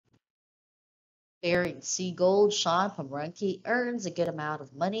Bering Sea Gold, Shawn Pomrenke earns a good amount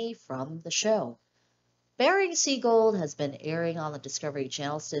of money from the show. Bering Sea Gold has been airing on the Discovery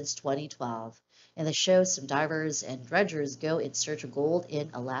Channel since 2012. In the show, some divers and dredgers go in search of gold in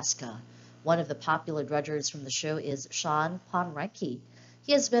Alaska. One of the popular dredgers from the show is Shawn Pomrenke.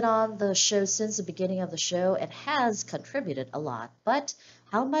 He has been on the show since the beginning of the show and has contributed a lot. But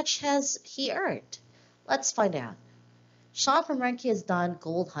how much has he earned? Let's find out. Shawn Pomrenke has done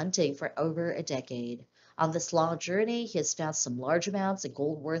gold hunting for over a decade. On this long journey, he has found some large amounts of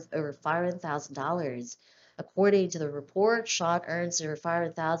gold worth over $500,000. According to the report, Shawn earns over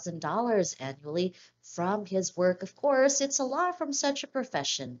 $500,000 annually from his work. Of course, it's a lot from such a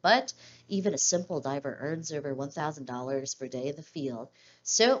profession, but even a simple diver earns over $1,000 per day in the field.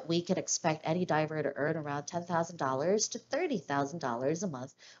 So we can expect any diver to earn around $10,000 to $30,000 a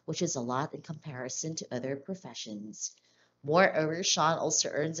month, which is a lot in comparison to other professions. Moreover, Shawn also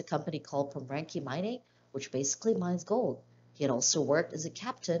earns a company called Pomrenke Mining, which basically mines gold. He had also worked as a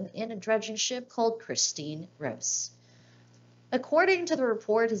captain in a dredging ship called Christine Rose. According to the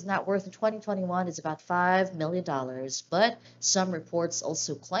report, his net worth in 2021 is about $5 million, but some reports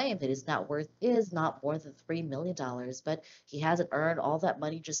also claim that his net worth is not more than $3 million, but he hasn't earned all that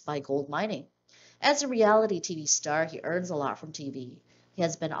money just by gold mining. As a reality TV star, he earns a lot from TV. He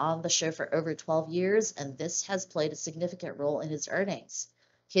has been on the show for over 12 years, and this has played a significant role in his earnings.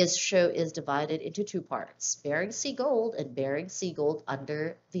 His show is divided into two parts, Bering Sea Gold and Bering Sea Gold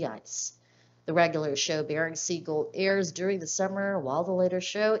Under the Ice. The regular show Bering Sea Gold airs during the summer, while the later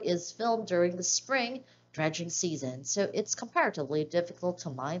show is filmed during the spring dredging season. So it's comparatively difficult to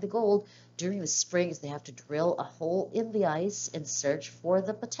mine the gold during the spring as they have to drill a hole in the ice and search for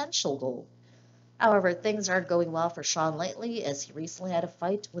the potential gold. However, things aren't going well for Shawn lately as he recently had a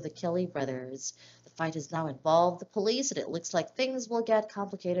fight with the Kelly brothers. The fight has now involved the police, and it looks like things will get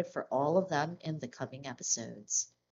complicated for all of them in the coming episodes.